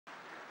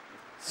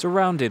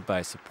Surrounded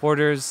by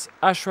supporters,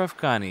 Ashraf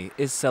Ghani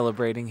is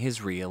celebrating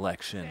his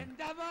re-election.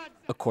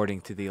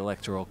 According to the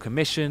Electoral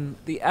Commission,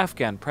 the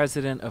Afghan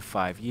president of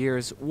 5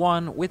 years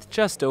won with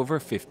just over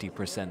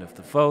 50% of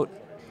the vote,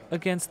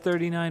 against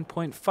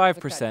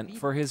 39.5%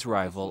 for his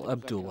rival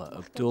Abdullah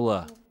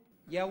Abdullah.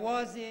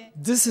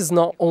 This is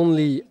not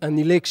only an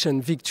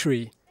election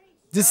victory,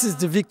 this is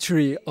the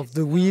victory of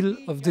the will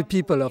of the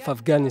people of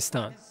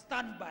Afghanistan.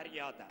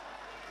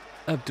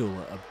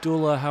 Abdullah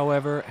Abdullah,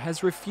 however,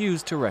 has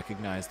refused to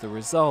recognize the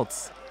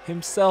results,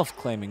 himself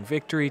claiming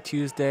victory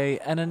Tuesday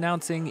and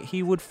announcing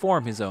he would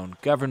form his own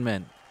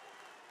government.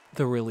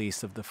 The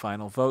release of the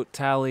final vote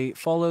tally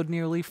followed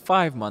nearly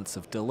 5 months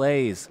of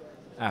delays,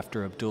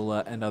 after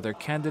Abdullah and other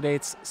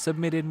candidates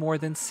submitted more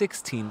than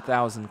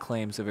 16,000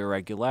 claims of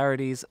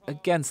irregularities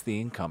against the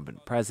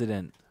incumbent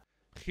president.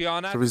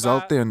 The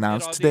result they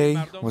announced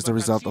today was the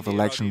result of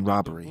election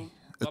robbery,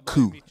 a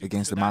coup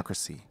against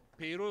democracy.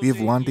 We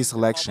have won this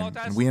election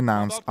and we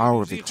announce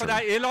our victory.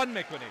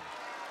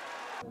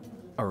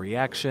 A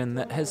reaction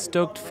that has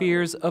stoked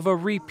fears of a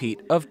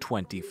repeat of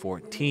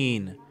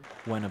 2014,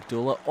 when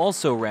Abdullah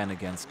also ran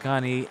against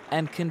Ghani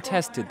and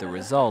contested the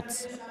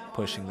results,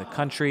 pushing the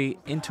country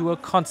into a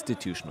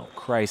constitutional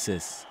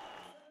crisis.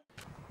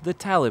 The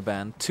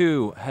Taliban,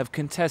 too, have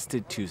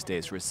contested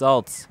Tuesday's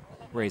results,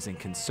 raising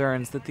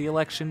concerns that the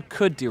election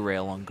could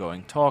derail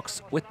ongoing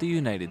talks with the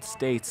United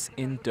States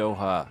in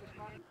Doha.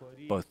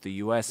 Both the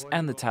US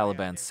and the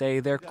Taliban say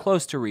they're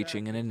close to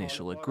reaching an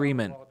initial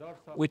agreement,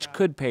 which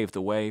could pave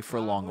the way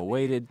for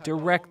long-awaited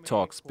direct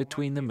talks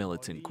between the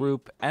militant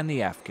group and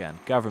the Afghan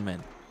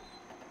government,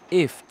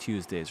 if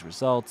Tuesday's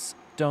results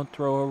don't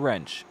throw a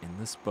wrench in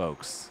the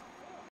spokes.